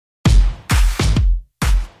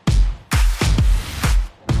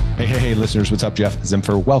Hey, listeners, what's up? Jeff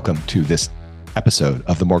Zimfer. Welcome to this episode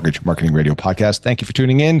of the Mortgage Marketing Radio Podcast. Thank you for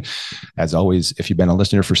tuning in. As always, if you've been a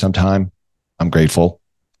listener for some time, I'm grateful.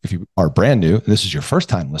 If you are brand new and this is your first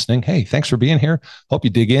time listening, hey, thanks for being here. Hope you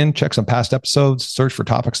dig in, check some past episodes, search for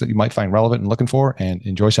topics that you might find relevant and looking for, and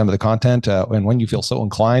enjoy some of the content. And when you feel so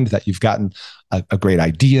inclined that you've gotten a great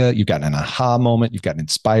idea, you've gotten an aha moment, you've gotten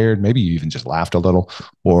inspired, maybe you even just laughed a little,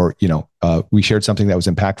 or we shared something that was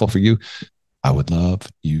impactful for you, I would love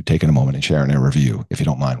you taking a moment and sharing a review, if you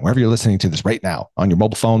don't mind. Wherever you're listening to this right now, on your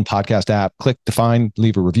mobile phone, podcast app, click to find,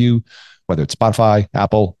 leave a review, whether it's Spotify,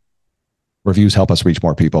 Apple. Reviews help us reach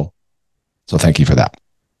more people. So thank you for that.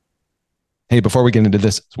 Hey, before we get into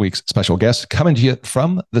this week's special guest, coming to you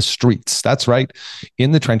from the streets. That's right.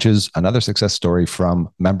 In the trenches, another success story from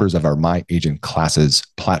members of our My Agent Classes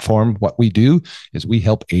platform. What we do is we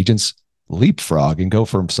help agents leapfrog and go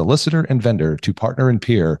from solicitor and vendor to partner and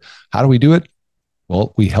peer. How do we do it?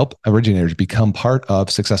 Well, we help originators become part of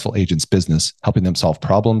successful agents' business, helping them solve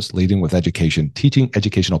problems, leading with education, teaching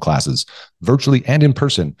educational classes, virtually and in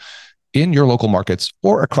person, in your local markets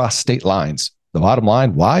or across state lines. The bottom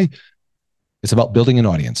line, why? It's about building an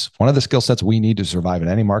audience. One of the skill sets we need to survive in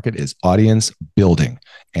any market is audience building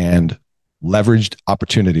and leveraged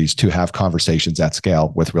opportunities to have conversations at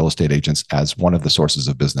scale with real estate agents as one of the sources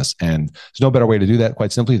of business. And there's no better way to do that,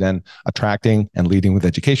 quite simply, than attracting and leading with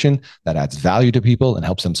education that adds value to people and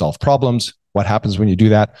helps them solve problems. What happens when you do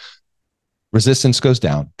that? Resistance goes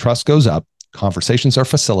down, trust goes up, conversations are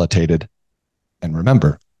facilitated. And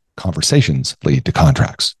remember, conversations lead to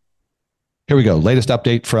contracts. Here we go. Latest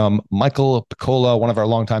update from Michael Piccola, one of our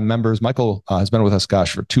longtime members. Michael has been with us,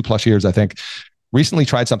 for 2+ years, I think. Recently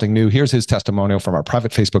tried something new. Here's his testimonial from our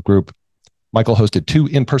private Facebook group. Michael hosted 2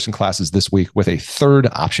 in-person classes this week with a third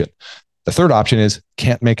option. The third option is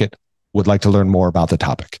can't make it, would like to learn more about the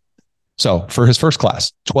topic. So for his first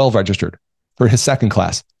class, 12 registered. For his second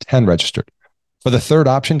class, 10 registered. For the third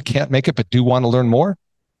option, can't make it, but do want to learn more,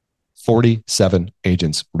 47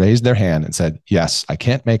 agents raised their hand and said, yes, I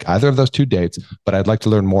can't make either of those 2 dates, but I'd like to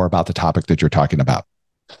learn more about the topic that you're talking about.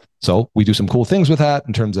 So we do some cool things with that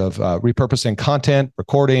in terms of repurposing content,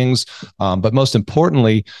 recordings, but most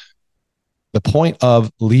importantly, the point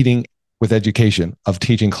of leading with education, of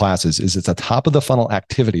teaching classes, is it's a top of the funnel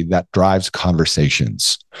activity that drives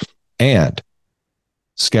conversations, and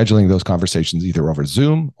scheduling those conversations either over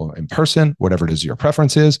Zoom or in person, whatever it is your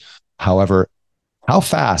preference is. However, how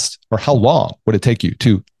fast or how long would it take you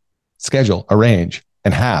to schedule, arrange,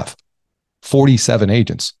 and have 47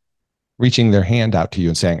 agents reaching their hand out to you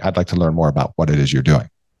and saying, I'd like to learn more about what it is you're doing?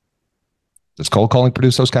 Does cold calling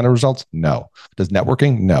produce those kind of results? No. Does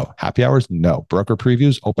networking? No. Happy hours? No. Broker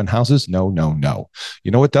previews? Open houses? No.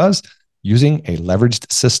 You know what does? Using a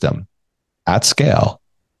leveraged system at scale.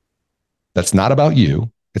 That's not about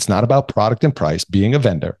you. It's not about product and price, being a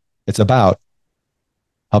vendor. It's about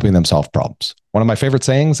helping them solve problems. One of my favorite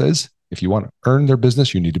sayings is, if you want to earn their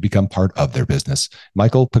business, you need to become part of their business.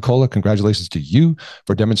 Michael Piccola, congratulations to you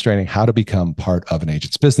for demonstrating how to become part of an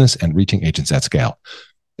agent's business and reaching agents at scale.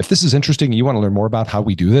 If this is interesting and you want to learn more about how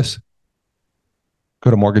we do this,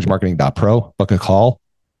 go to mortgagemarketing.pro, book a call.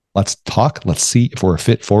 Let's talk. Let's see if we're a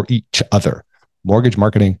fit for each other.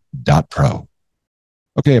 mortgagemarketing.pro.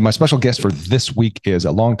 Okay, my special guest for this week is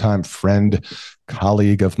a longtime friend,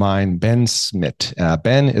 colleague of mine, Ben Smit.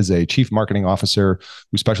 Ben is a chief marketing officer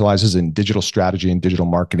who specializes in digital strategy and digital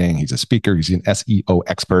marketing. He's a speaker. He's an SEO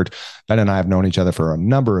expert. Ben and I have known each other for a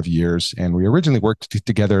number of years, and we originally worked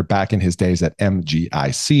together back in his days at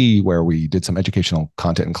MGIC, where we did some educational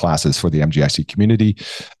content and classes for the MGIC community.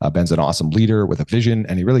 Ben's an awesome leader with a vision,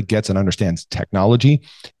 and he really gets and understands technology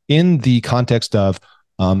in the context of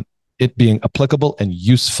it being applicable and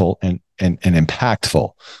useful and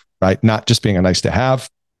impactful, right? Not just being a nice to have,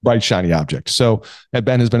 bright, shiny object. So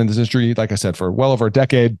Ben has been in this industry, like I said, for well over a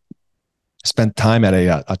decade, spent time at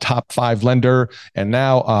a top 5 lender. And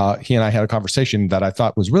now he and I had a conversation that I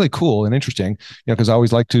thought was really cool and interesting, because I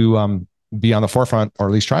always like to be on the forefront, or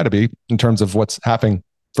at least try to be, in terms of what's happening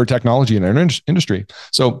for technology in our industry.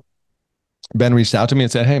 So Ben reached out to me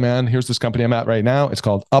and said, hey man, here's this company I'm at right now. It's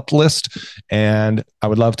called Uplist. And I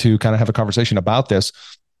would love to kind of have a conversation about this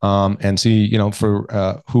and see,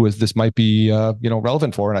 for who is this might be,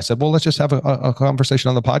 relevant for. And I said, well, let's just have a conversation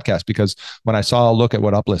on the podcast, because when I saw a look at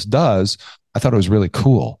what Uplist does, I thought it was really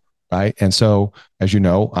cool. Right. And so, as you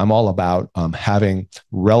know, I'm all about having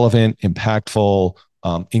relevant, impactful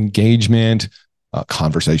engagement,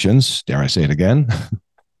 conversations, dare I say it again,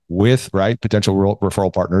 with potential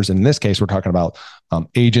referral partners. In this case, we're talking about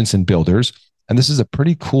agents and builders. And this is a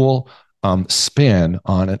pretty cool spin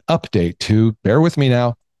on an update to, bear with me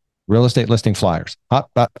now, real estate listing flyers.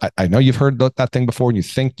 I know you've heard that thing before and you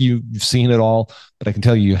think you've seen it all, but I can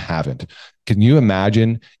tell you haven't. Can you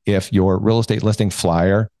imagine if your real estate listing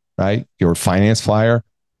flyer, right, your finance flyer,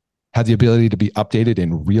 had the ability to be updated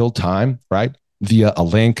in real time, right, via a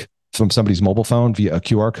link from somebody's mobile phone, via a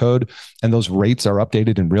QR code, and those rates are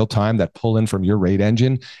updated in real time that pull in from your rate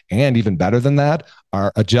engine, and even better than that,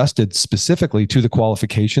 are adjusted specifically to the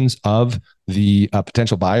qualifications of the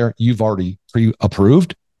potential buyer you've already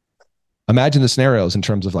pre-approved? Imagine the scenarios in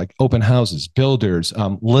terms of like open houses, builders,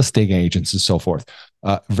 listing agents, and so forth.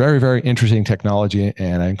 Very, very interesting technology.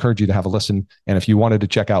 And I encourage you to have a listen. And if you wanted to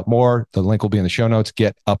check out more, the link will be in the show notes.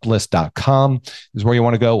 Getuplist.com is where you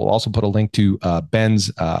want to go. We'll also put a link to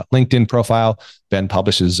Ben's LinkedIn profile. Ben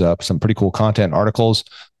publishes some pretty cool content articles.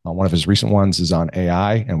 One of his recent ones is on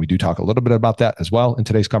AI. And we do talk a little bit about that as well in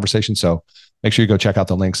today's conversation. So make sure you go check out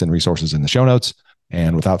the links and resources in the show notes.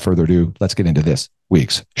 And without further ado, let's get into this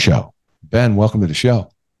week's show. Ben, welcome to the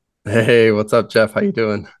show. Hey, what's up, Jeff? How you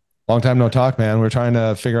doing? Long time no talk, man. We are trying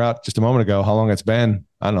to figure out just a moment ago how long it's been.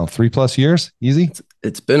 I don't know, 3+ years? Easy?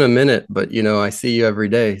 It's been a minute, but I see you every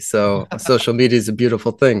day. So social media is a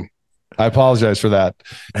beautiful thing. I apologize for that.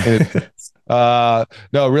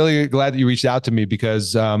 No, really glad that you reached out to me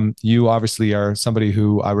because you obviously are somebody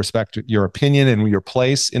who I respect your opinion and your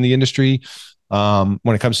place in the industry when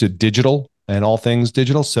it comes to digital and all things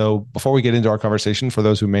digital. So before we get into our conversation, for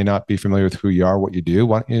those who may not be familiar with who you are, what you do,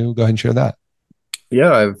 why don't you go ahead and share that?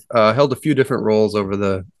 Yeah, I've held a few different roles over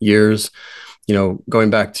the years, going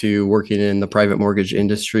back to working in the private mortgage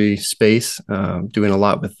industry space, doing a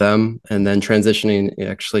lot with them, and then transitioning,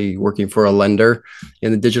 actually working for a lender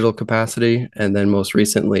in the digital capacity. And then most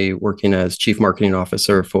recently working as chief marketing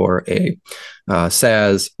officer for a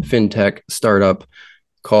SaaS fintech startup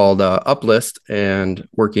called Uplist, and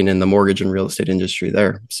working in the mortgage and real estate industry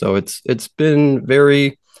there. So it's been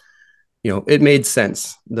very, it made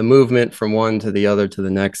sense. The movement from one to the other to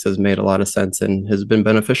the next has made a lot of sense and has been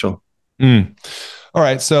beneficial. All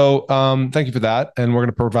right. So thank you for that. And we're going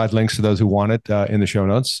to provide links to those who want it in the show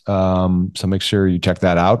notes. So make sure you check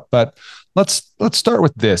that out. But let's start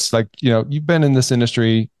with this. Like, you've been in this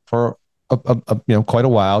industry for quite a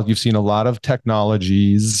while. You've seen a lot of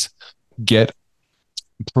technologies get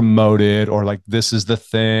promoted, or like this is the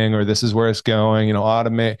thing, or this is where it's going,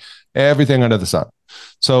 automate everything under the sun.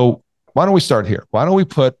 So why don't we start here? Why don't we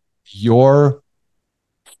put your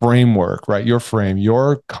framework, right? Your frame,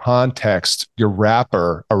 your context, your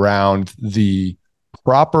wrapper around the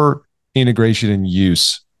proper integration and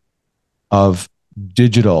use of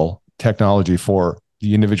digital technology for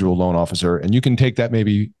the individual loan officer. And you can take that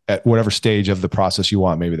maybe at whatever stage of the process you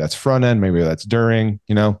want. Maybe that's front end, maybe that's during,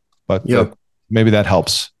 but Yep. Maybe that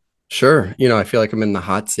helps. Sure. I feel like I'm in the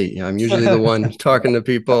hot seat. I'm usually the one talking to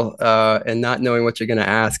people, and not knowing what you're going to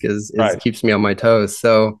ask is Right. keeps me on my toes.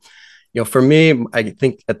 So, for me, I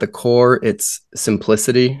think at the core, it's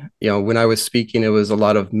simplicity. When I was speaking, it was a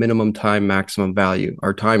lot of minimum time, maximum value.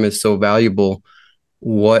 Our time is so valuable.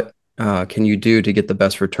 What can you do to get the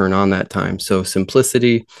best return on that time? So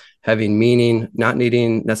simplicity, having meaning, not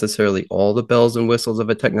needing necessarily all the bells and whistles of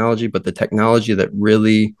a technology, but the technology that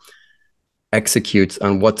really executes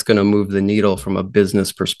on what's going to move the needle from a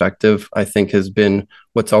business perspective, I think has been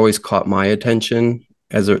what's always caught my attention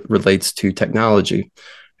as it relates to technology.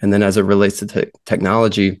 And then as it relates to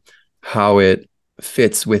technology, how it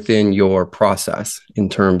fits within your process in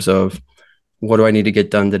terms of what do I need to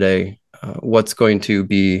get done today? What's going to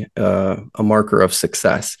be a marker of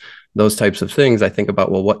success? Those types of things. I think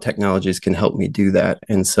about, well, what technologies can help me do that?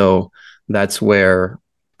 And so that's where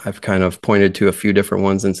I've kind of pointed to a few different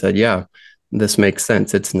ones and said, yeah, this makes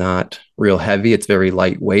sense. It's not real heavy. It's very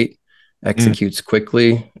lightweight, executes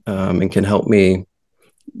quickly, and can help me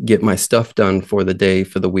get my stuff done for the day,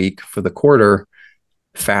 for the week, for the quarter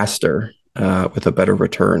faster, with a better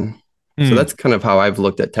return. So that's kind of how I've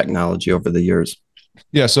looked at technology over the years.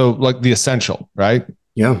 Yeah. So like the essential, right?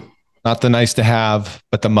 Yeah. Not the nice to have,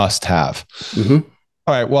 but the must have. Mm-hmm.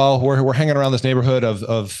 All right. Well, we're hanging around this neighborhood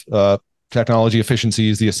of technology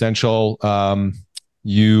efficiencies, the essential.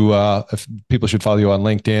 If people should follow you on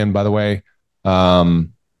LinkedIn, by the way.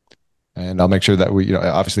 And I'll make sure that we,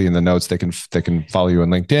 obviously in the notes, they can follow you on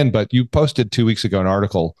LinkedIn, but you posted 2 weeks ago an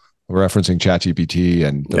article referencing ChatGPT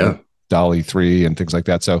and DALL-E 3 and things like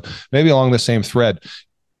that. So maybe along the same thread,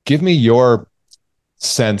 give me your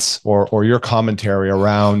sense or your commentary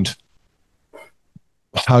around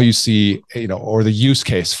how you see, or the use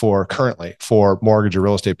case currently for mortgage or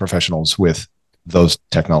real estate professionals with those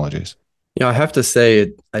technologies. I have to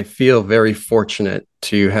say, I feel very fortunate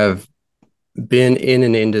to have been in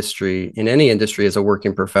any industry as a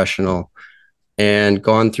working professional and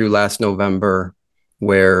gone through last November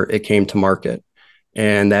where it came to market.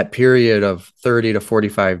 And that period of 30 to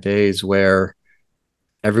 45 days where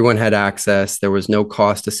everyone had access, there was no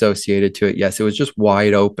cost associated to it. Yes, it was just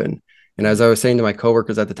wide open. And as I was saying to my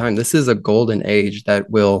coworkers at the time, this is a golden age that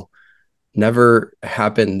will never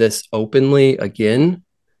happen this openly again.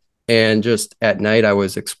 And just at night, I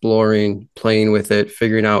was exploring, playing with it,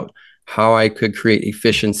 figuring out how I could create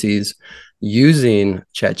efficiencies using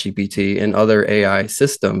ChatGPT and other AI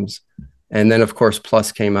systems. And then, of course,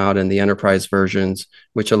 Plus came out in the enterprise versions,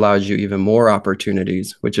 which allows you even more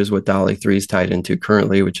opportunities, which is what DALL-E 3 is tied into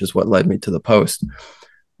currently, which is what led me to the post.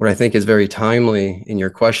 What I think is very timely in your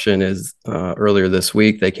question is earlier this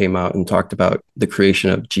week, they came out and talked about the creation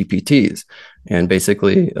of GPTs and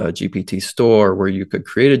basically a GPT store where you could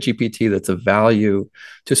create a GPT that's of value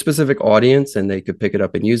to a specific audience and they could pick it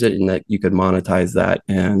up and use it, and that you could monetize that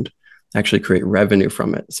and actually create revenue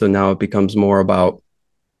from it. So now it becomes more about,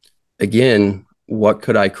 again, what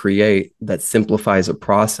could I create that simplifies a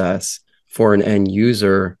process for an end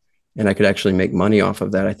user, and I could actually make money off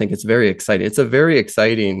of that. I think it's very exciting. It's a very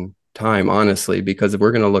exciting time, honestly, because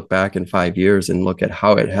we're going to look back in 5 years and look at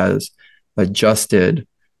how it has adjusted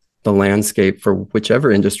the landscape for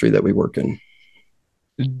whichever industry that we work in.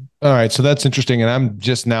 All right, so that's interesting, and I'm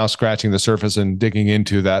just now scratching the surface and digging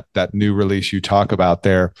into that new release you talk about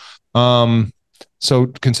there. So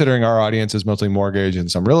considering our audience is mostly mortgage and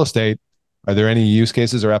some real estate, are there any use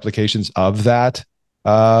cases or applications of that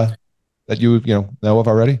that you know of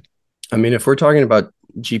already? I mean, if we're talking about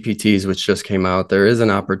GPTs, which just came out, there is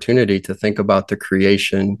an opportunity to think about the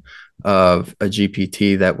creation of a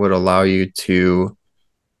GPT that would allow you to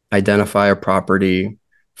identify a property,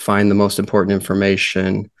 find the most important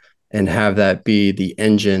information, and have that be the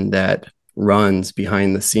engine that runs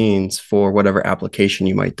behind the scenes for whatever application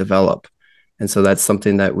you might develop. And so that's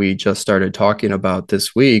something that we just started talking about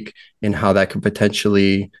this week, and how that could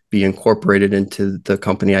potentially be incorporated into the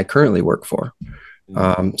company I currently work for.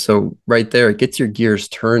 So right there, it gets your gears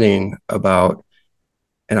turning about,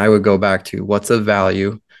 and I would go back to what's of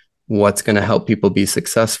value, what's going to help people be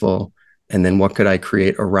successful, and then what could I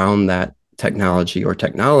create around that technology or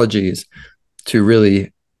technologies to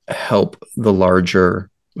really help the larger,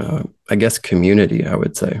 community, I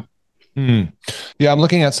would say. Yeah, I'm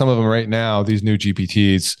looking at some of them right now, these new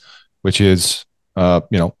GPTs, which is, a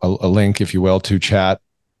link, if you will, to Chat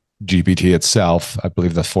GPT itself. I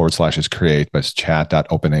believe the / is create, but it's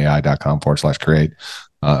chat.openai.com/create,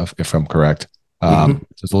 if I'm correct.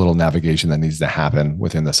 There's a little navigation that needs to happen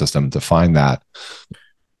within the system to find that.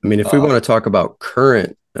 I mean, if we want to talk about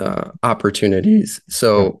current opportunities,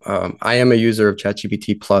 so I am a user of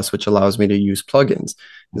ChatGPT Plus, which allows me to use plugins.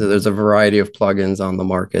 So there's a variety of plugins on the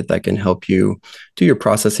market that can help you do your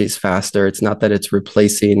processes faster. It's not that it's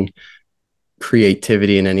replacing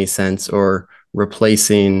creativity in any sense or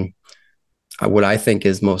replacing what I think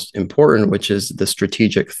is most important, which is the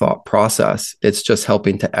strategic thought process. It's just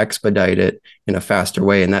helping to expedite it in a faster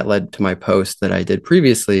way. And that led to my post that I did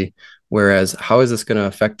previously. Whereas, how is this going to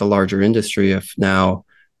affect the larger industry if now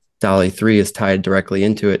DALL-E 3 is tied directly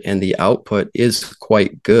into it and the output is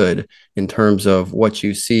quite good in terms of what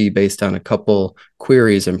you see based on a couple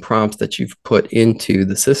queries and prompts that you've put into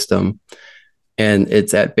the system? And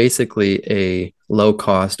it's at basically a low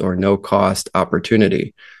cost or no cost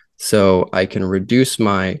opportunity. So I can reduce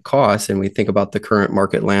my costs, and we think about the current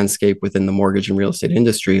market landscape within the mortgage and real estate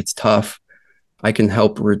industry. It's tough. I can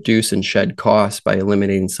help reduce and shed costs by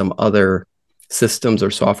eliminating some other systems or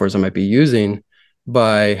softwares I might be using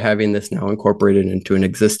by having this now incorporated into an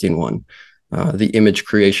existing one. The image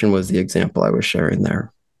creation was the example I was sharing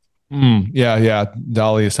there. Yeah.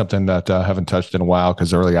 DALL-E is something that I haven't touched in a while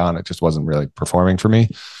because early on it just wasn't really performing for me.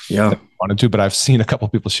 Yeah, I wanted to, but I've seen a couple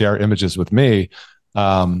of people share images with me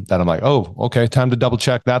that I'm like, oh, okay, time to double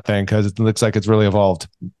check that thing because it looks like it's really evolved.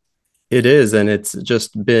 It is, and it's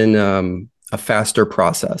just been a faster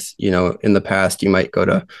process. In the past, you might go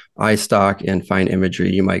to iStock and find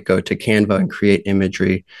imagery. You might go to Canva and create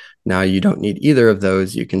imagery. Now you don't need either of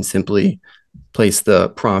those. You can simply place the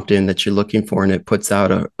prompt in that you're looking for, and it puts out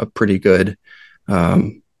a pretty good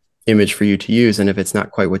image for you to use. And if it's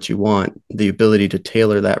not quite what you want, the ability to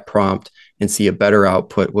tailor that prompt and see a better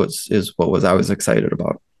output is what I was excited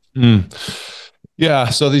about. Yeah.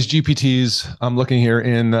 So these GPTs, I'm looking here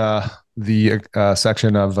in the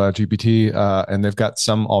section of GPT, and they've got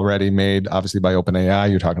some already made, obviously by OpenAI.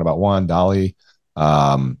 You're talking about one, DALL-E.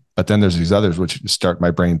 But then there's these others, which start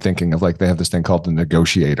my brain thinking of, like, they have this thing called the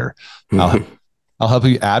negotiator. I'll help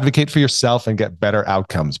you advocate for yourself and get better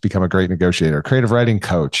outcomes. Become a great negotiator, creative writing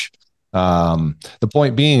coach. The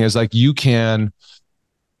point being is, like, you can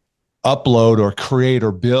upload or create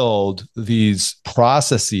or build these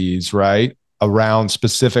processes, right, around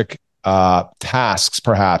specific tasks,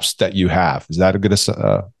 perhaps, that you have. Is that a good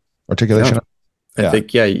articulation? I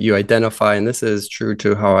think, you identify, and this is true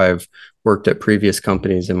to how I've worked at previous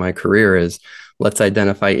companies in my career, is let's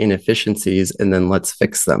identify inefficiencies and then let's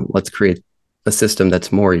fix them. Let's create a system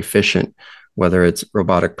that's more efficient, whether it's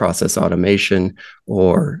robotic process automation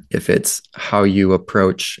or if it's how you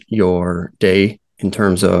approach your day in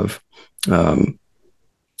terms of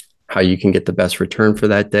how you can get the best return for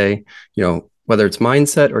that day. Whether it's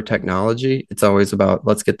mindset or technology, it's always about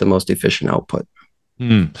let's get the most efficient output.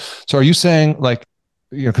 So are you saying, like,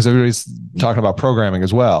 because everybody's talking about programming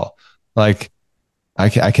as well, like I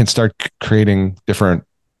can start creating different,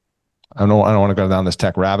 I don't want to go down this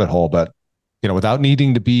tech rabbit hole, but without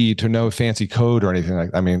needing to know fancy code or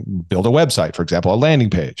anything build a website, for example, a landing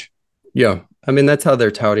page. Yeah. That's how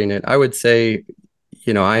they're touting it. I would say,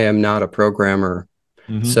 I am not a programmer.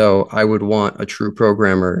 So I would want a true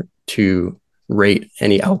programmer to rate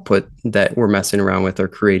any output that we're messing around with or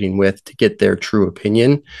creating with to get their true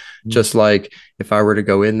opinion. Just like if I were to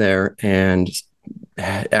go in there and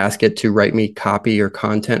ask it to write me copy or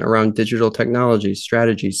content around digital technology,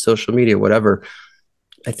 strategies, social media, whatever,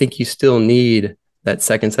 I think you still need that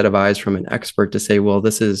second set of eyes from an expert to say, well,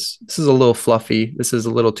 this is a little fluffy. This is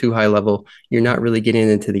a little too high level. You're not really getting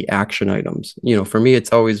into the action items. For me,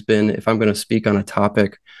 it's always been, if I'm going to speak on a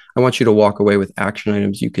topic, I want you to walk away with action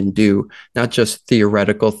items you can do, not just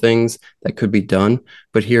theoretical things that could be done,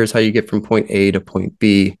 but here's how you get from point A to point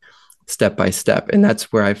B step by step. And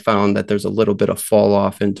that's where I found that there's a little bit of fall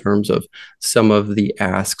off in terms of some of the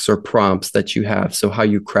asks or prompts that you have. So how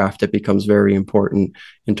you craft it becomes very important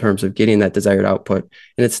in terms of getting that desired output.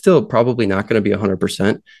 And it's still probably not going to be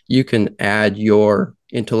 100%. You can add your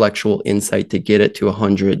intellectual insight to get it to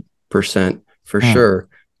 100% for sure.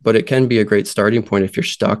 But it can be a great starting point if you're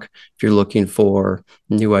stuck, if you're looking for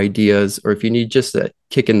new ideas, or if you need just a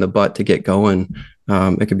kick in the butt to get going,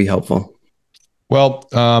 it could be helpful. Well,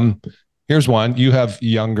 here's one. You have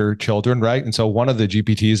younger children, right? And so one of the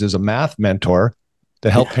GPTs is a math mentor to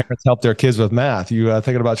help parents help their kids with math. You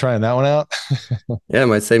thinking about trying that one out? Yeah, it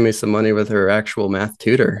might save me some money with her actual math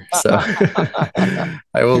tutor. So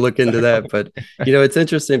I will look into that. But, it's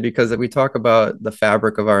interesting because we talk about the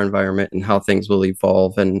fabric of our environment and how things will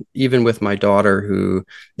evolve. And even with my daughter, who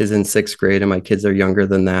is in 6th grade and my kids are younger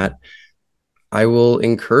than that, I will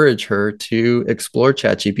encourage her to explore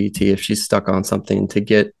ChatGPT if she's stuck on something to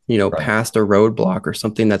get, past a roadblock or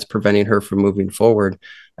something that's preventing her from moving forward.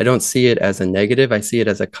 I don't see it as a negative. I see it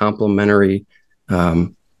as a complementary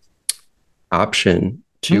option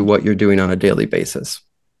to what you're doing on a daily basis.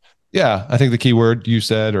 Yeah, I think the key word you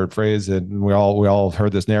said or phrase that we all have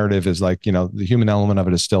heard this narrative is like, the human element of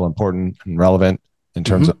it is still important and relevant in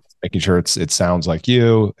terms of making sure it sounds like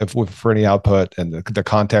you for any output and the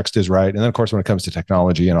context is right. And then of course, when it comes to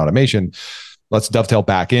technology and automation, let's dovetail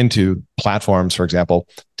back into platforms, for example,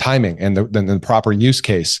 timing and the proper use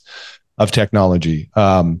case of technology.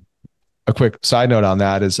 A quick side note on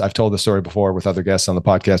that is I've told the story before with other guests on the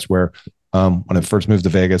podcast where when I first moved to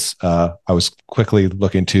Vegas, I was quickly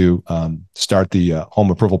looking to start the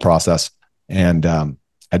home approval process and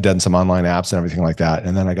I'd done some online apps and everything like that.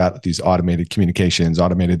 And then I got these automated communications,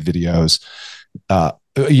 automated videos.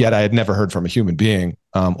 Yet I had never heard from a human being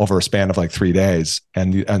over a span of like 3 days.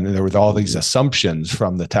 And there were all these assumptions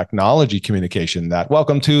from the technology communication that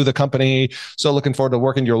welcome to the company. So looking forward to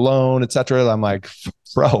working your loan, et cetera. I'm like,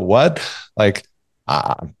 bro, what? Like,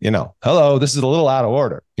 hello, this is a little out of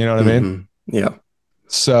order. You know what I mean? Yeah.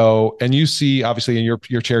 So, and you see, obviously in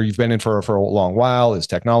your chair, you've been in for a long while is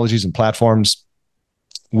technologies and platforms,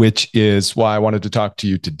 which is why I wanted to talk to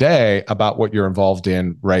you today about what you're involved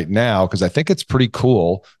in right now, because I think it's pretty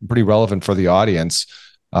cool, pretty relevant for the audience,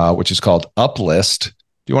 which is called Uplist. Do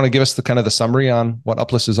you want to give us the summary on what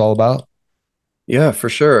Uplist is all about? Yeah, for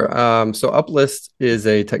sure. So Uplist is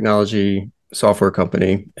a technology software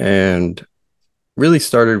company and really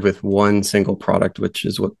started with one single product, which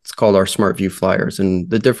is what's called our Smart View flyers. And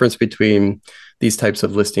the difference between these types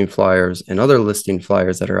of listing flyers and other listing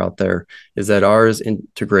flyers that are out there is that ours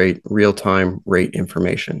integrate real-time rate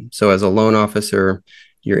information. So as a loan officer,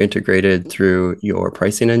 you're integrated through your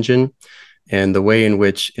pricing engine. And the way in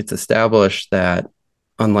which it's established that,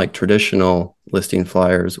 unlike traditional listing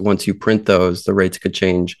flyers, once you print those, the rates could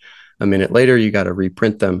change a minute later. You got to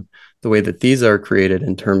reprint them. The way that these are created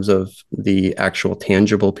in terms of the actual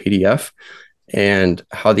tangible PDF and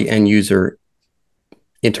how the end user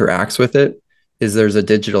interacts with it is there's a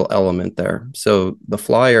digital element there. So the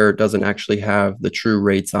flyer doesn't actually have the true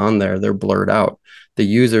rates on there. They're blurred out. The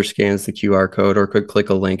user scans the QR code or could click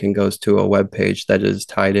a link and goes to a web page that is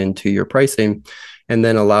tied into your pricing and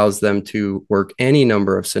then allows them to work any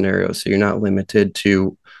number of scenarios. So you're not limited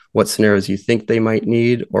to what scenarios you think they might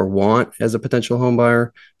need or want as a potential home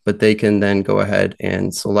buyer, but they can then go ahead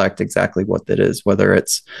and select exactly what that is, whether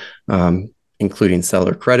it's including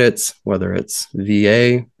seller credits, whether it's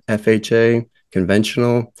VA, FHA,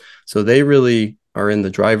 conventional. So they really are in the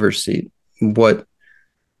driver's seat. What,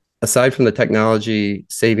 aside from the technology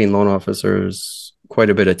saving loan officers quite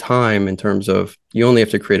a bit of time in terms of you only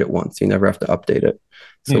have to create it once, you never have to update it.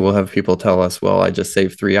 So we'll have people tell us, well, I just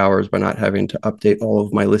saved 3 hours by not having to update all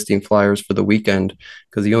of my listing flyers for the weekend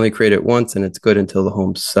because you only create it once and it's good until the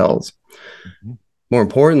home sells. Mm-hmm. More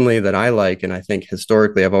importantly, that I like, and I think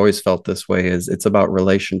historically I've always felt this way, is it's about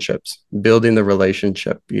relationships, building the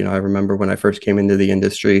relationship. You know, I remember when I first came into the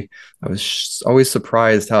industry, I was always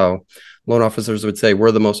surprised how loan officers would say,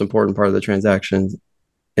 we're the most important part of the transaction.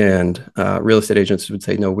 And real estate agents would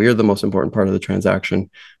say, no, we're the most important part of the transaction.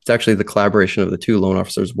 It's actually the collaboration of the two loan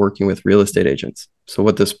officers working with real estate agents. So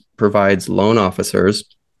what this provides loan officers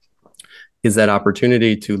is that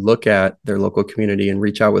opportunity to look at their local community and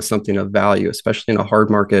reach out with something of value, especially in a hard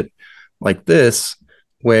market like this,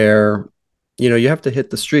 where, you know, you have to hit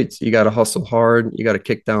the streets. You got to hustle hard. You got to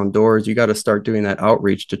kick down doors. You got to start doing that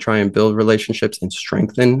outreach to try and build relationships and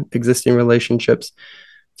strengthen existing relationships.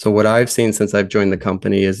 So what I've seen since I've joined the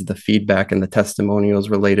company is the feedback and the testimonials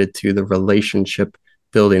related to the relationship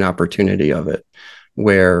building opportunity of it,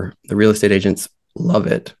 where the real estate agents love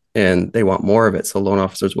it and they want more of it. So loan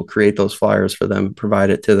officers will create those flyers for them, provide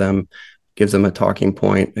it to them, gives them a talking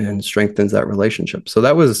point and strengthens that relationship. So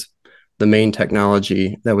that was the main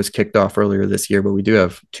technology that was kicked off earlier this year, but we do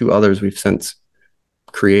have 2 others we've since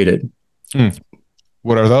created.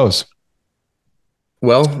 What are those?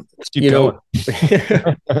 Well, you know,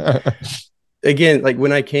 again, like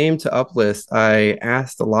when I came to Uplist, I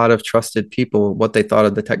asked a lot of trusted people what they thought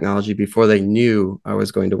of the technology before they knew I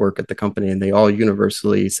was going to work at the company. And they all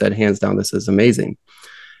universally said, hands down, this is amazing.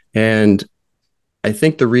 And I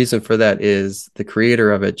think the reason for that is the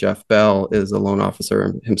creator of it, Jeff Bell, is a loan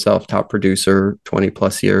officer himself, top producer, 20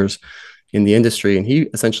 plus years in the industry. And he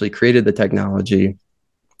essentially created the technology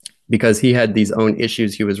because he had these own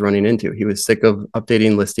issues he was running into. He was sick of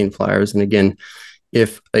updating listing flyers. And again,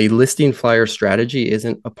 if a listing flyer strategy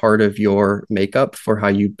isn't a part of your makeup for how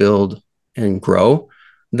you build and grow,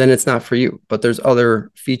 then it's not for you. But there's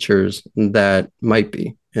other features that might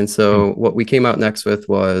be. And so what we came out next with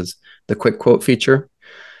was the quick quote feature.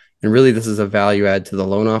 And really, this is a value add to the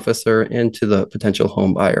loan officer and to the potential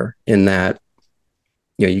home buyer in that,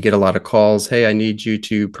 you know, you get a lot of calls. Hey, I need you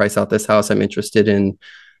to price out this house. I'm interested in,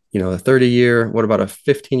 you know, a 30-year. What about a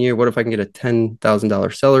 15-year? What if I can get a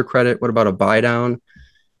 $10,000 seller credit? What about a buy down?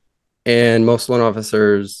 And most loan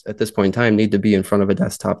officers at this point in time need to be in front of a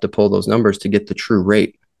desktop to pull those numbers to get the true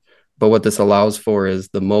rate. But what this allows for is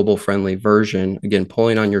the mobile-friendly version, again,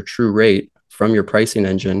 pulling on your true rate from your pricing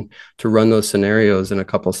engine to run those scenarios in a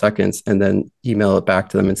couple seconds and then email it back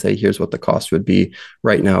to them and say, here's what the cost would be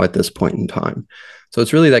right now at this point in time. So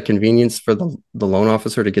it's really that convenience for the loan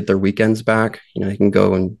officer to get their weekends back. You know, they can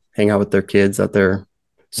go and hang out with their kids at their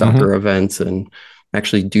soccer events and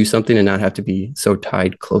actually do something and not have to be so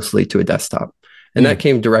tied closely to a desktop. And that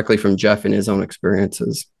came directly from Jeff and his own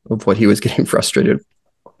experiences of what he was getting frustrated.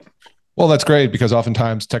 Well, that's great because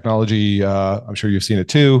oftentimes technology, I'm sure you've seen it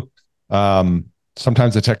too.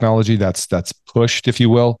 Sometimes the technology that's pushed, if you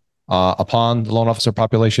will, upon the loan officer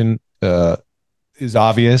population is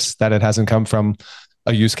obvious that it hasn't come from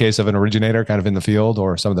a use case of an originator kind of in the field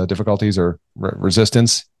or some of the difficulties or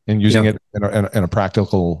resistance in using it in a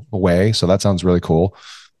practical way. So that sounds really cool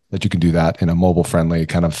that you can do that in a mobile friendly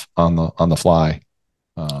kind of on the fly.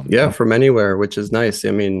 From anywhere, which is nice.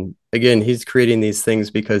 I mean, again, he's creating these things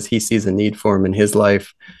because he sees a need for them in his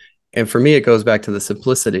life. And for me, it goes back to the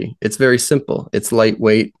simplicity. It's very simple. It's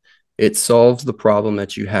lightweight. It solves the problem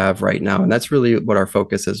that you have right now. And that's really what our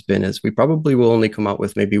focus has been is we probably will only come out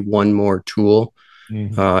with maybe one more tool.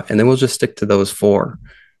 And then we'll just stick to those 4.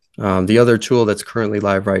 The other tool that's currently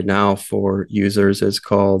live right now for users is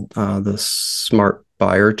called the Smart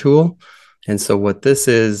Buyer tool. And so what this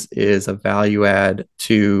is a value add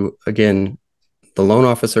to, again, the loan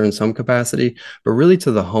officer in some capacity, but really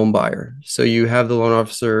to the home buyer. So you have the loan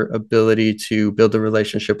officer ability to build a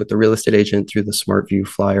relationship with the real estate agent through the Smart View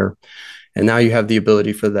flyer. And now you have the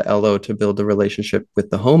ability for the LO to build a relationship with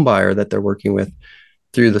the home buyer that they're working with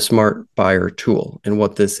through the Smart Buyer tool. And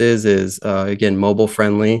what this is again, mobile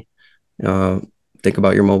friendly. Think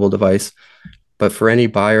about your mobile device. But for any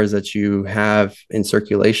buyers that you have in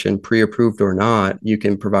circulation, pre-approved or not, you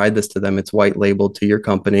can provide this to them. It's white labeled to your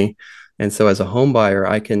company. And so as a home buyer,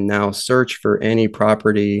 I can now search for any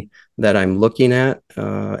property that I'm looking at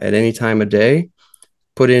any time of day,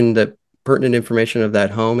 put in the pertinent information of that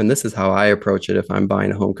home. And this is how I approach it if I'm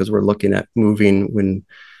buying a home, because we're looking at moving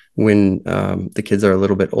when the kids are a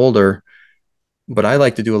little bit older. But I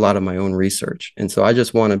like to do a lot of my own research. And so I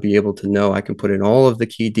just want to be able to know I can put in all of the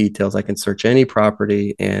key details. I can search any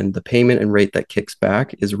property, and the payment and rate that kicks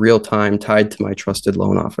back is real time tied to my trusted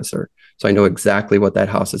loan officer. So I know exactly what that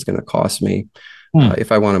house is going to cost me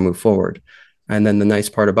if I want to move forward. And then the nice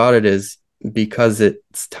part about it is, because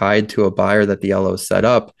it's tied to a buyer that the LO set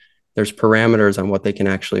up, there's parameters on what they can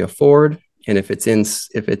actually afford. And if it's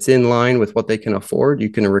in line with what they can afford, you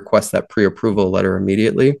can request that pre-approval letter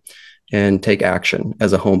immediately and take action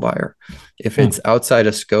as a home buyer. If it's outside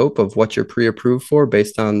of scope of what you're pre-approved for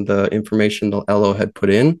based on the information the LO had put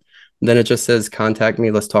in, then it just says, contact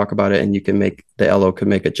me, let's talk about it. And the LO could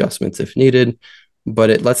make adjustments if needed, but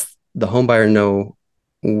it lets the home buyer know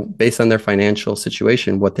based on their financial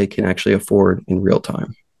situation what they can actually afford in real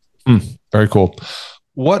time. Very cool.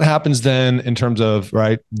 What happens then in terms of,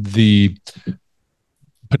 the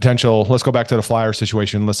potential, let's go back to the flyer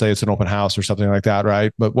situation. Let's say it's an open house or something like that,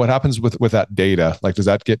 right? But what happens with that data? Like, does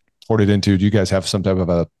that get ported into, do you guys have some type of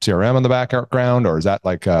a CRM on the background, or is that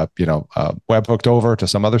like, web hooked over to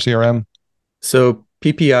some other CRM? So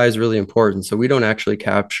PPI is really important. So we don't actually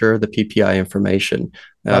capture the PPI information.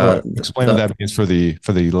 Explain what that means for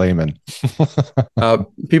the layman.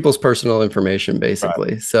 People's personal information,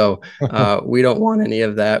 basically. Right. So we don't want any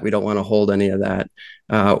of that. We don't want to hold any of that.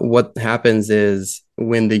 What happens is,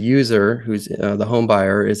 when the user, who's the home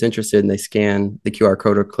buyer, is interested and they scan the QR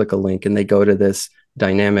code or click a link and they go to this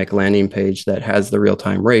dynamic landing page that has the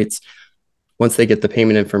real-time rates, once they get the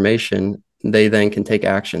payment information, they then can take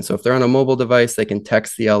action. So if they're on a mobile device, they can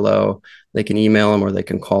text the LO, they can email them, or they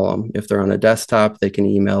can call them. If they're on a desktop, they can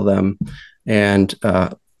email them and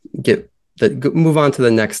move on to the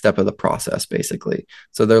next step of the process, basically.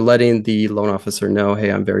 So they're letting the loan officer know,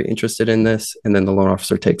 hey, I'm very interested in this. And then the loan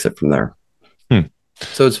officer takes it from there.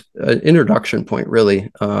 So it's an introduction point,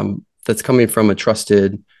 really, that's coming from a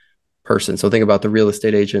trusted person. So think about the real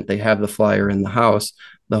estate agent. They have the flyer in the house.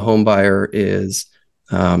 The home buyer is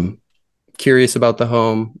curious about the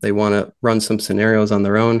home. They want to run some scenarios on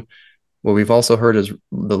their own. What we've also heard is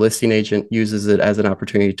the listing agent uses it as an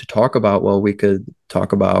opportunity to talk about, well, we could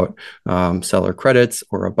talk about seller credits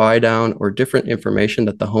or a buy down or different information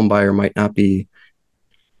that the home buyer might not be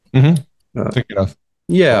thinking of.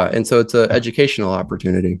 Yeah. And so it's an educational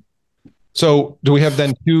opportunity. So do we have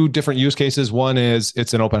then two different use cases? One is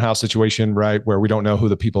it's an open house situation, right, where we don't know who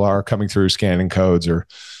the people are coming through scanning codes or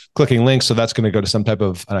clicking links. So that's going to go to some type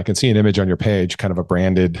of, and I can see an image on your page, kind of a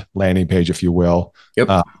branded landing page, if you will.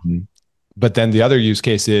 Yep. But then the other use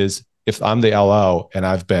case is, if I'm the LO and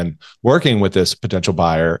I've been working with this potential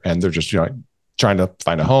buyer and they're just trying to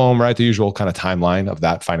find a home, right? The usual kind of timeline of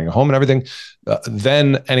that, finding a home and everything.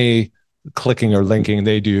 Then any clicking or linking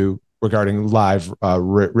they do regarding live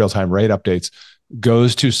real-time rate updates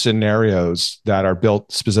goes to scenarios that are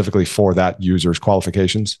built specifically for that user's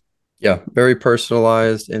qualifications. Yeah, very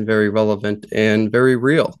personalized and very relevant and very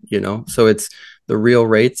real, So it's the real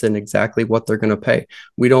rates and exactly what they're going to pay.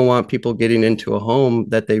 We don't want people getting into a home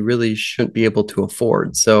that they really shouldn't be able to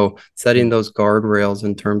afford. So setting those guardrails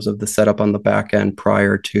in terms of the setup on the back end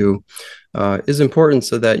prior to is important,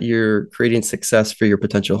 so that you're creating success for your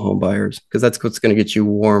potential home buyers, because that's what's going to get you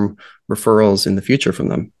warm referrals in the future from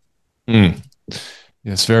them.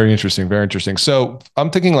 Yes, very interesting. Very interesting. So I'm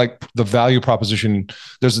thinking like the value proposition,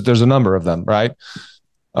 there's a number of them, right?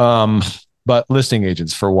 But listing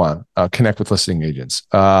agents, for one, connect with listing agents.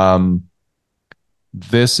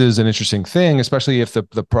 This is an interesting thing, especially if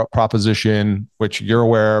the proposition, which you're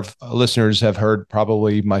aware of, listeners have heard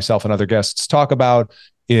probably myself and other guests talk about,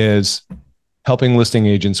 is helping listing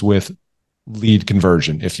agents with lead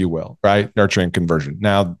conversion, if you will, right? Nurturing conversion.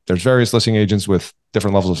 Now, there's various listing agents with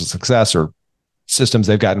different levels of success or systems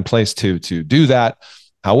they've got in place to do that.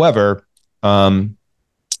 However, that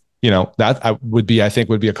would be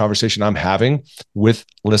a conversation I'm having with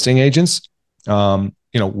listing agents.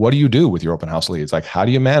 What do you do with your open house leads? Like, how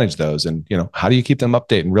do you manage those? And, how do you keep them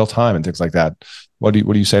updated in real time and things like that? What do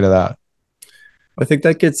you say to that? I think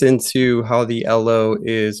that gets into how the LO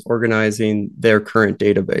is organizing their current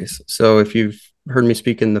database. So if you've heard me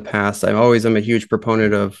speak in the past, I'm a huge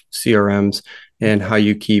proponent of CRMs and how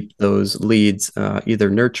you keep those leads either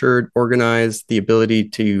nurtured, organized, the ability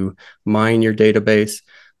to mine your database.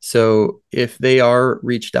 So if they are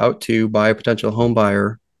reached out to by a potential home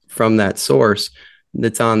buyer from that source,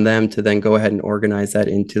 it's on them to then go ahead and organize that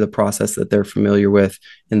into the process that they're familiar with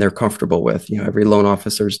and they're comfortable with. Every loan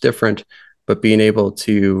officer is different, but being able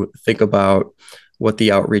to think about what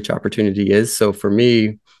the outreach opportunity is. So for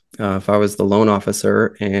me, if I was the loan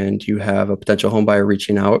officer and you have a potential home buyer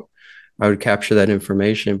reaching out, I would capture that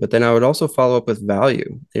information, but then I would also follow up with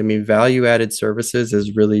value. I mean, value added services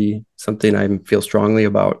is really something I feel strongly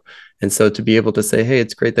about. And so to be able to say, hey,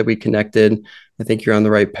 it's great that we connected. I think you're on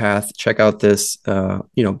the right path. Check out this,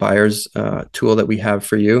 buyer's tool that we have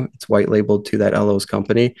for you. It's white labeled to that LO's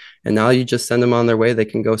company. And now you just send them on their way. They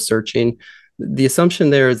can go searching. The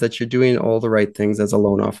assumption there is that you're doing all the right things as a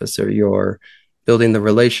loan officer. You're building the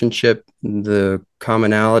relationship, the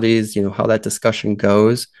commonalities, how that discussion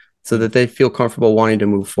goes, so that they feel comfortable wanting to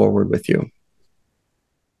move forward with you.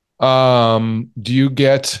 Do you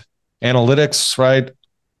get analytics, right?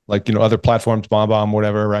 Like, other platforms, BombBomb,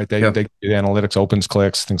 whatever, right? They get analytics, opens,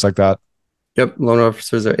 clicks, things like that. Yep. Loan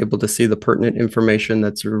officers are able to see the pertinent information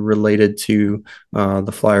that's related to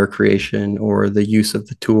the flyer creation or the use of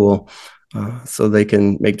the tool, so they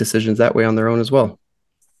can make decisions that way on their own as well.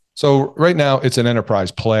 So right now it's an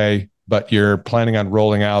enterprise play, but you're planning on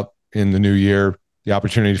rolling out in the new year the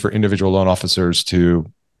opportunity for individual loan officers to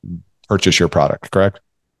purchase your product, correct?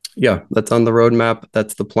 Yeah, that's on the roadmap.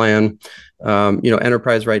 That's the plan.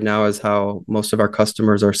 Enterprise right now is how most of our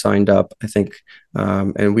customers are signed up, I think.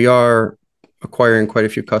 And we are acquiring quite a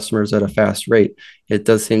few customers at a fast rate. It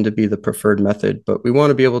does seem to be the preferred method, but we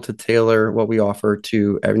want to be able to tailor what we offer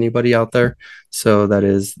to anybody out there. So that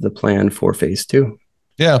is the plan for phase 2.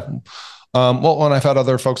 Yeah. Well, when I've had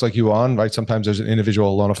other folks like you on, right, sometimes there's an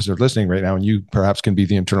individual loan officer listening right now, and you perhaps can be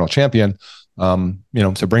the internal champion,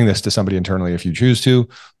 to bring this to somebody internally if you choose to.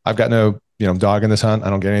 I've got no, dog in this hunt. I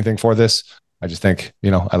don't get anything for this. I just think,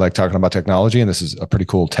 I like talking about technology, and this is a pretty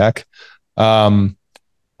cool tech. I'm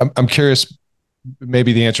curious,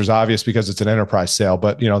 maybe the answer is obvious because it's an enterprise sale,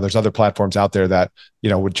 but, there's other platforms out there that,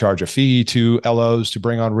 would charge a fee to LOs to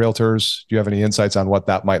bring on realtors. Do you have any insights on what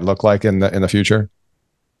that might look like in the future?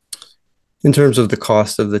 In terms of the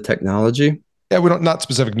cost of the technology? Yeah, we don't, not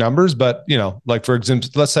specific numbers, but like for example,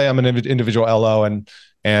 let's say I'm an individual LO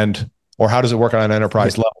or how does it work on an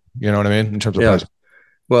enterprise level? You know what I mean? In terms of price.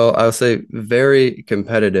 Well, I'll say very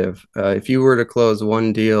competitive. If you were to close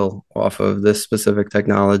one deal off of this specific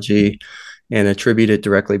technology and attribute it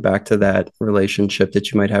directly back to that relationship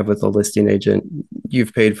that you might have with a listing agent,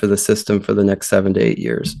 you've paid for the system for the next 7 to 8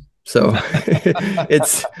 years. So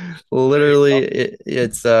it's literally, I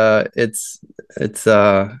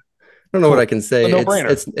don't know what I can say.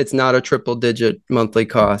 It's not a triple digit monthly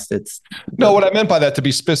cost. What I meant by that, to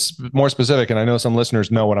be more specific, and I know some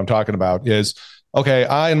listeners know what I'm talking about, is, okay,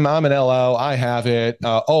 I'm an LO, I have it.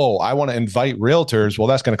 I want to invite realtors. Well,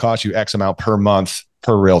 that's going to cost you X amount per month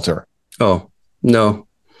per realtor. Oh, no.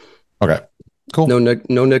 Okay, cool. No,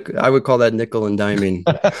 I would call that nickel and diming.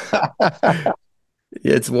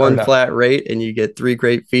 It's one flat rate and you get 3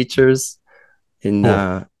 great features. And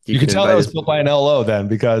cool. You can tell that was built by an LO then,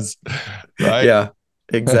 because, right? Yeah,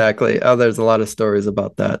 exactly. There's a lot of stories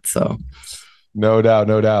about that. So no doubt.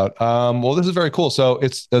 Well, this is very cool. So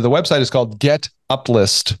it's the website is called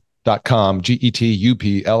getuplist.com,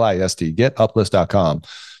 GETUPLIST, getuplist.com.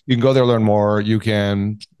 You can go there, learn more. You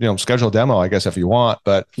can, schedule a demo, I guess, if you want,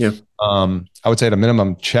 but I would say at a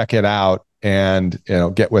minimum, check it out and,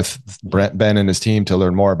 get with Ben and his team to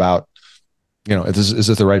learn more about, is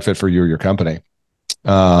this the right fit for you or your company?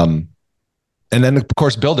 And then of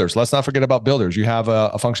course, builders. Let's not forget about builders. You have a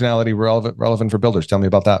functionality relevant for builders. Tell me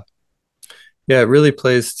about that. Yeah, it really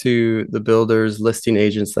plays to the builders, listing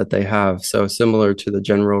agents that they have. So similar to the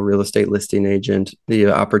general real estate listing agent, the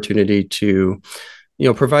opportunity to,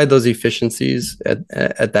 provide those efficiencies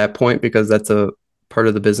at that point, because that's a part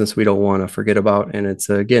of the business we don't want to forget about. And it's,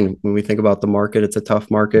 again, when we think about the market, it's a tough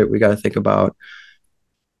market. We got to think about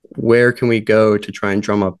where can we go to try and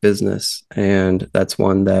drum up business? And that's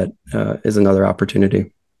one that is another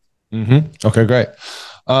opportunity. Mm-hmm. Okay, great.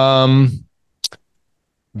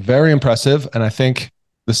 Very impressive. And I think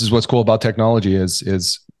this is what's cool about technology is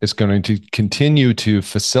it's going to continue to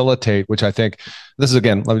facilitate, which I think this is,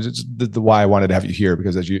 again, the why I wanted to have you here,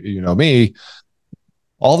 because as you know me,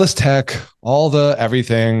 all this tech, all the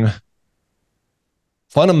everything,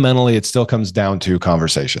 fundamentally, it still comes down to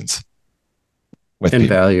conversations. And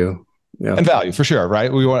value. Yeah. And value for sure.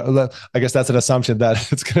 Right. I guess that's an assumption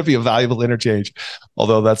that it's going to be a valuable interchange,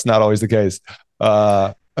 although that's not always the case.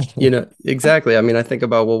 Exactly. I mean, I think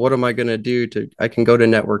about, well, what am I going to do I can go to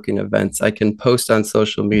networking events. I can post on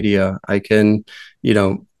social media. I can,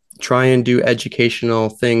 try and do educational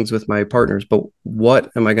things with my partners, but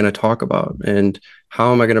what am I going to talk about and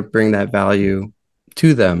how am I going to bring that value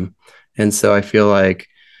to them? And so I feel like,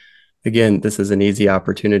 again, this is an easy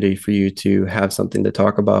opportunity for you to have something to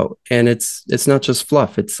talk about. And it's not just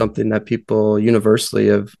fluff. It's something that people universally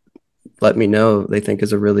have let me know they think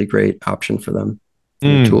is a really great option for them.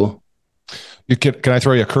 Tool. Can I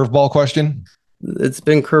throw you a curveball question? It's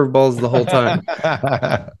been curveballs the whole time.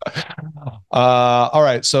 All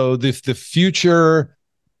right. So the future,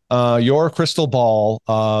 your crystal ball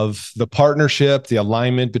of the partnership, the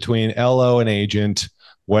alignment between LO and agent,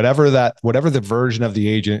 whatever the version of the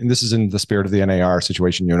agent, and this is in the spirit of the NAR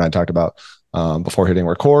situation you and I talked about before hitting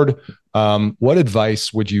record. What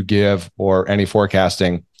advice would you give, or any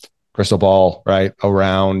forecasting crystal ball, right,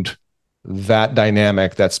 around that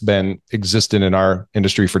dynamic that's been existent in our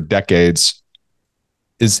industry for decades?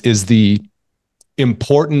 Is the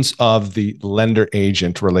importance of the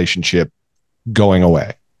lender-agent relationship going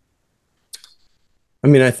away? I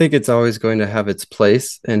mean, I think it's always going to have its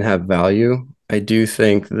place and have value. I do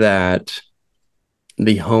think that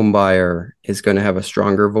the home buyer is going to have a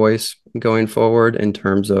stronger voice going forward in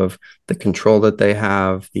terms of the control that they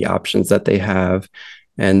have, the options that they have.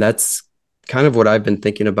 And that's kind of what I've been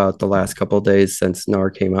thinking about the last couple of days since NAR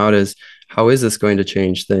came out, is how is this going to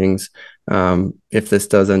change things? If this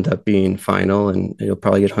does end up being final, and it'll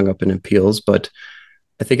probably get hung up in appeals, but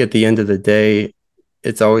I think at the end of the day,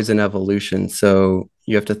 it's always an evolution. So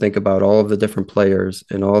you have to think about all of the different players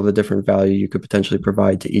and all the different value you could potentially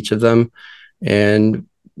provide to each of them, and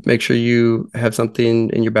make sure you have something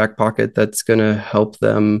in your back pocket that's going to help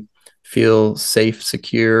them feel safe,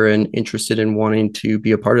 secure, and interested in wanting to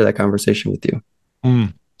be a part of that conversation with you.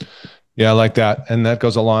 Yeah, I like that. And that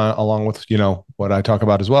goes along with, what I talk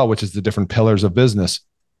about as well, which is the different pillars of business,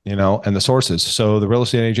 and the sources. So the real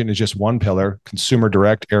estate agent is just one pillar. Consumer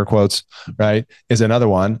direct, air quotes, right, is another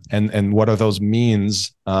one. And what are those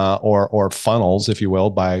means or funnels, if you will,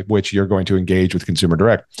 by which you're going to engage with consumer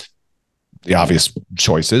direct? The obvious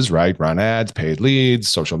choices, right? Run ads, paid leads,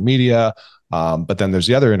 social media. But then there's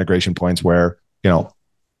the other integration points where,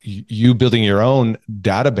 you building your own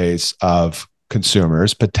database of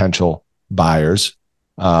consumers, potential buyers.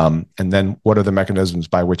 And then what are the mechanisms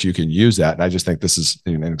by which you can use that? And I just think this is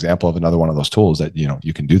an example of another one of those tools that,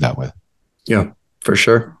 you can do that with. Yeah, for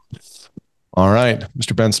sure. All right,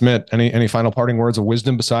 Mr. Ben Smith, any final parting words of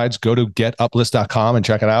wisdom besides go to getuplist.com and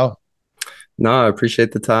check it out? No, I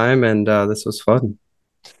appreciate the time, and this was fun.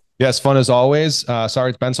 Yes, fun as always. Sorry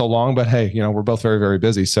it's been so long, but hey, we're both very, very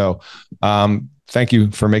busy. So thank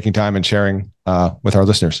you for making time and sharing with our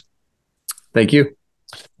listeners. Thank you.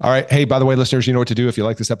 All right. Hey, by the way, listeners, you know what to do. If you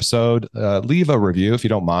like this episode, leave a review if you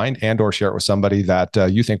don't mind, and or share it with somebody that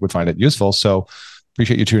you think would find it useful. So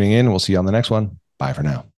appreciate you tuning in. We'll see you on the next one. Bye for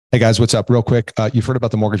now. Hey guys, what's up? Real quick, you've heard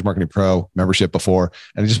about the Mortgage Marketing Pro membership before,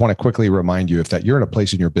 and I just want to quickly remind you, if that you're in a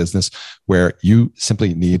place in your business where you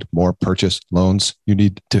simply need more purchase loans, you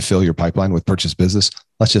need to fill your pipeline with purchase business.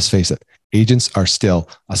 Let's just face it, agents are still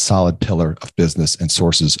a solid pillar of business and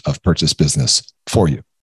sources of purchase business for you.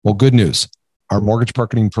 Well, good news. Our Mortgage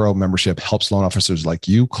Marketing Pro membership helps loan officers like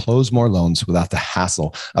you close more loans without the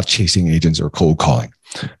hassle of chasing agents or cold calling.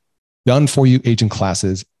 Done for you agent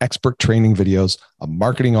classes, expert training videos, a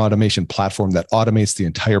marketing automation platform that automates the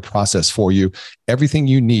entire process for you, everything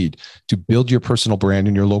you need to build your personal brand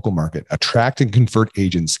in your local market, attract and convert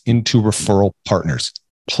agents into referral partners.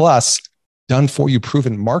 Plus, done for you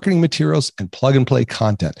proven marketing materials and plug and play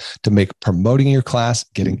content to make promoting your class,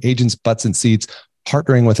 getting agents butts in seats,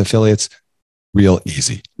 partnering with affiliates real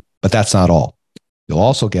easy. But that's not all. You'll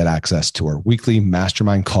also get access to our weekly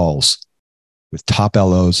mastermind calls with top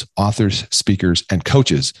LOs, authors, speakers, and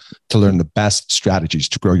coaches to learn the best strategies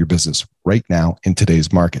to grow your business right now in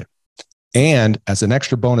today's market. And as an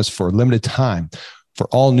extra bonus for a limited time, for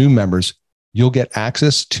all new members, you'll get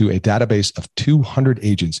access to a database of 200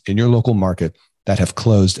 agents in your local market that have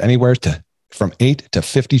closed anywhere from 8 to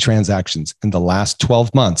 50 transactions in the last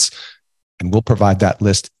 12 months. And we'll provide that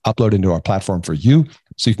list uploaded into our platform for you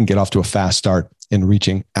so you can get off to a fast start in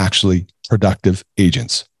reaching actually productive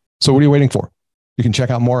agents. So what are you waiting for? You can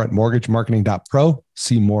check out more at mortgagemarketing.pro,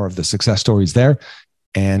 see more of the success stories there.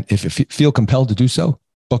 And if you feel compelled to do so,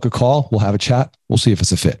 book a call. We'll have a chat. We'll see if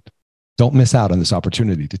it's a fit. Don't miss out on this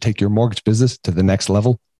opportunity to take your mortgage business to the next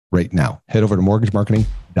level right now. Head over to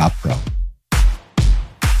mortgagemarketing.pro.